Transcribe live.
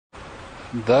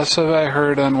Thus have I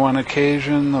heard on one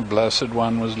occasion the Blessed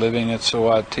One was living at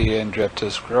Sawati in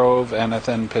Jeptis Grove,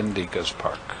 Anapanasati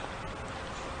Park.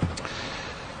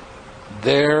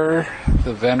 There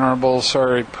the Venerable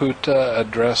Sariputta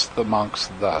addressed the monks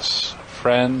thus: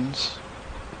 Friends,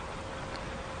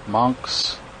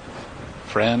 monks,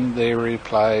 friend, they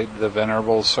replied. The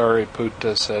Venerable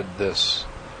Sariputta said this: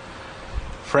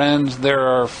 Friends, there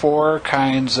are 4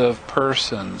 kinds of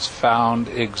persons found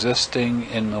existing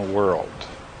in the world.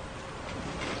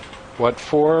 What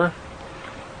 4?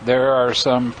 There are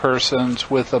some persons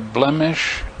with a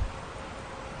blemish,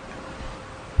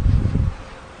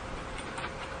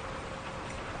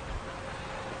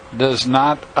 does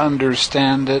not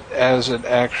understand it as it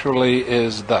actually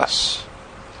is thus: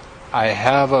 I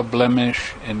have a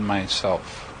blemish in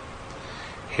myself.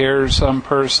 Here some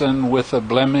person with a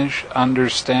blemish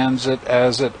understands it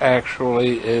as it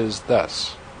actually is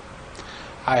thus: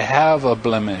 I have a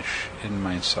blemish in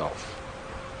myself.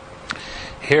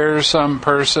 Here some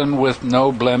person with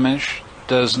no blemish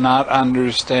does not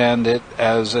understand it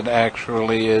as it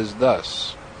actually is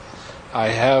thus: I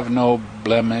have no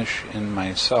blemish in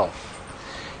myself.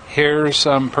 Here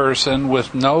some person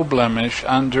with no blemish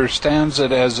understands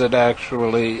it as it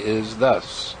actually is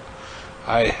thus: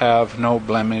 I have no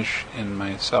blemish in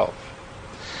myself.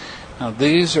 Now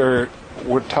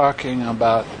we're talking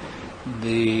about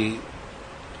the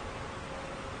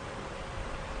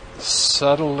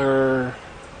subtler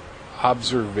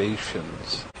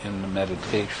observations in the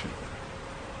meditation.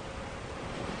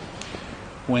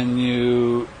 When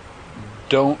you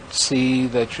don't see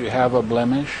that you have a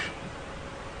blemish,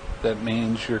 that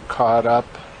means you're caught up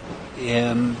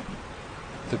in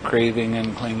the craving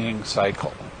and clinging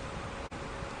cycle.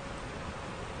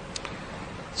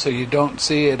 So you don't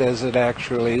see it as it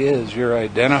actually is. You're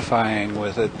identifying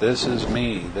with it. This is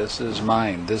me. This is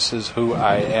mine. This is who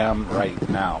I am right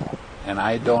now. And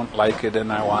I don't like it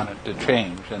and I want it to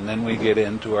change. And then we get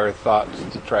into our thoughts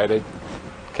to try to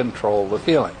control the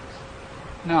feelings.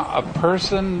 Now, a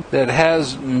person that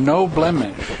has no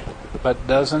blemish but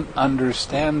doesn't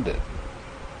understand it,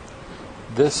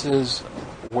 this is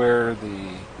where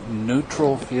the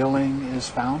neutral feeling is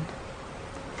found.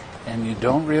 And you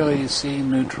don't really see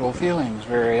neutral feelings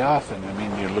very often. I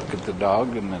mean, you look at the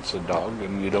dog and it's a dog,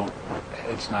 and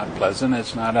it's not pleasant,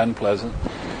 it's not unpleasant.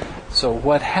 So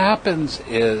what happens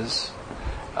is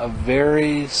a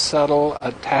very subtle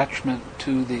attachment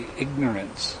to the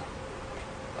ignorance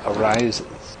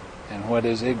arises. And what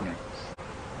is ignorance?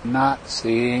 Not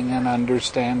seeing and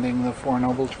understanding the Four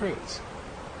Noble Truths.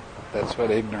 That's what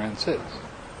ignorance is.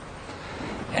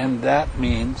 And that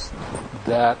means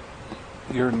that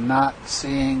you're not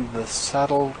seeing the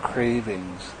subtle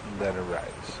cravings that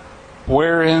arise.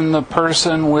 Wherein the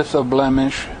person with a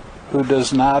blemish who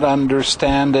does not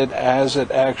understand it as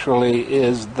it actually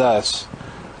is thus,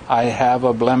 I have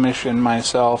a blemish in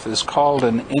myself, is called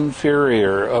an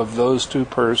inferior of those 2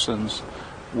 persons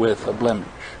with a blemish.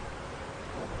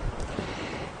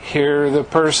 Here the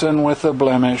person with a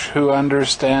blemish who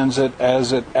understands it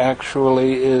as it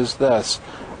actually is thus,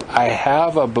 I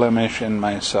have a blemish in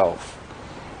myself.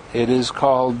 It is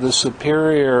called the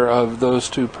superior of those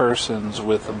 2 persons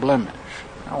with a blemish.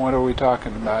 Now what are we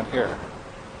talking about here?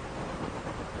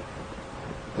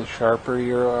 The sharper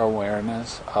your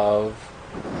awareness of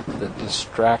the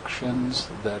distractions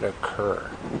that occur.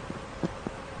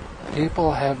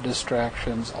 People have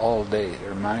distractions all day.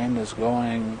 Their mind is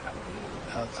going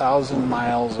 1,000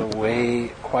 miles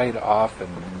away quite often,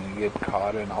 and you get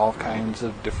caught in all kinds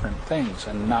of different things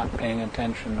and not paying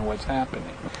attention to what's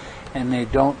happening. And they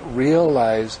don't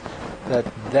realize that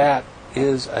that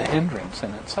is a hindrance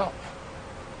in itself.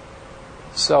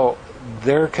 So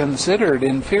they're considered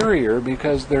inferior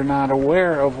because they're not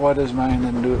aware of what his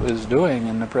mind is doing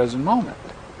in the present moment.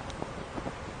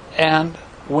 And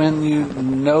when you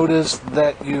notice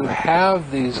that you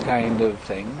have these kind of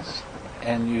things,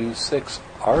 and you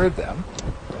 6R them,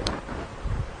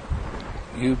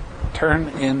 you turn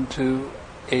into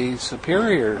a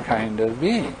superior kind of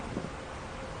being.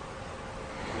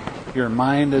 Your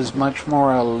mind is much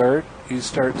more alert. You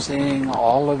start seeing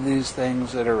all of these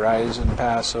things that arise and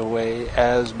pass away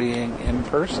as being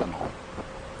impersonal.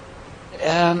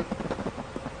 And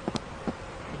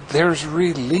there's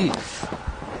relief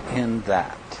in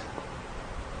that.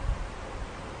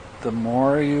 The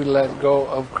more you let go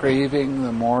of craving,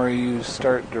 the more you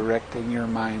start directing your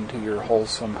mind to your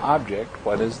wholesome object.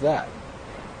 What is that?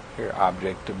 Your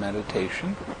object of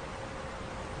meditation.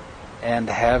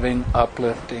 And having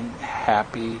uplifting,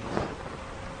 happy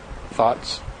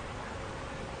thoughts.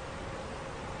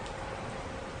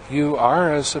 You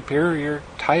are a superior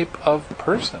type of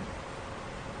person.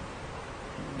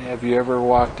 Have you ever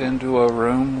walked into a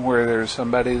room where there's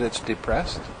somebody that's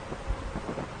depressed?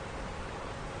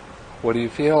 What do you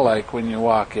feel like when you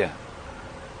walk in?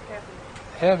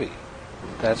 Heavy.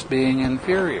 That's being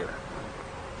inferior.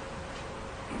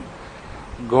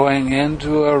 Going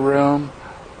into a room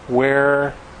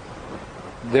where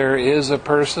there is a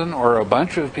person or a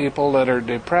bunch of people that are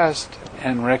depressed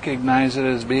and recognize it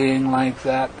as being like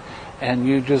that, and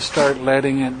you just start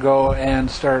letting it go and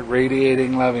start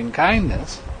radiating loving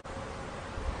kindness,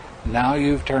 now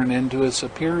you've turned into a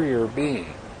superior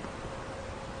being.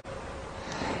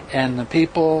 And the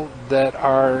people that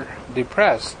are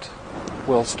depressed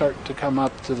will start to come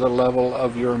up to the level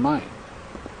of your mind.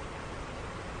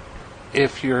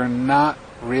 If you're not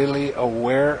really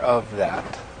aware of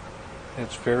that,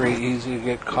 it's very easy to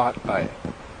get caught by it.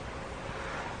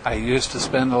 I used to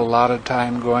spend a lot of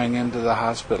time going into the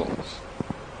hospitals,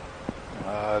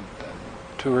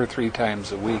 2 or 3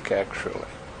 times a week actually.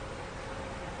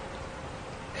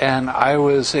 And I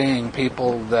was seeing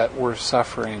people that were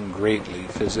suffering greatly,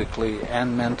 physically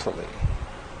and mentally.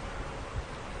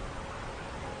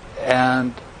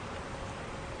 And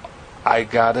I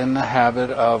got in the habit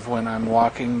of, when I'm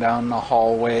walking down the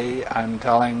hallway, I'm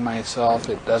telling myself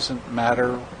it doesn't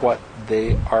matter what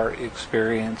they are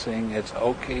experiencing, it's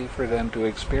okay for them to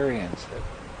experience it.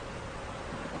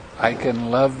 I can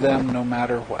love them no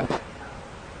matter what.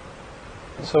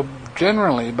 So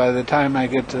generally, by the time I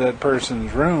get to that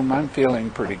person's room, I'm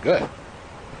feeling pretty good.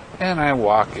 And I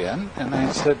walk in and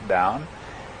I sit down,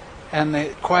 and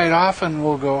they quite often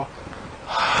will go,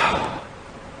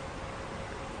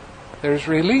 there's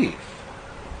relief,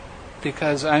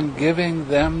 because I'm giving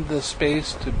them the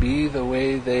space to be the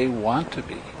way they want to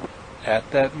be at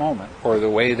that moment, or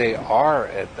the way they are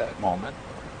at that moment.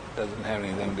 It doesn't have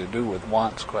anything to do with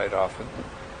wants quite often.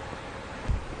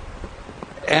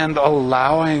 And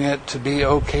allowing it to be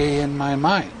okay in my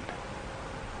mind.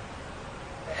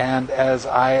 And as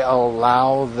I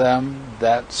allow them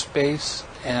that space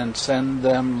and send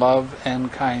them love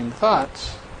and kind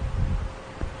thoughts,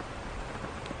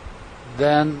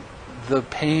 then the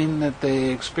pain that they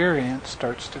experience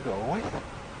starts to go away.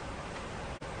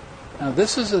 Now,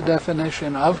 this is a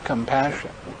definition of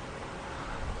compassion.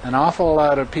 An awful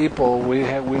lot of people, we've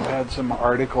had some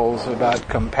articles about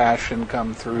compassion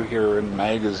come through here in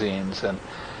magazines, and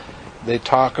they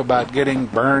talk about getting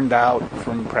burned out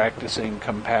from practicing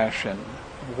compassion.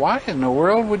 Why in the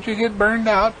world would you get burned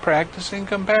out practicing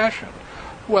compassion?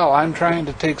 Well, I'm trying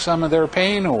to take some of their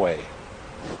pain away.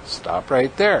 Stop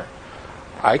right there.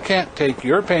 I can't take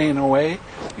your pain away.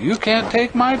 You can't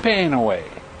take my pain away.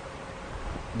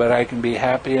 But I can be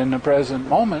happy in the present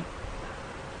moment.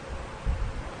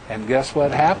 And guess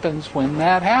what happens when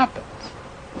that happens?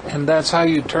 And that's how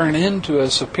you turn into a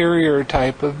superior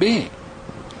type of being.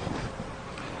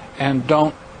 And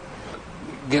don't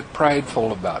get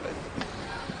prideful about it.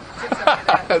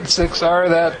 6R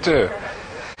that too.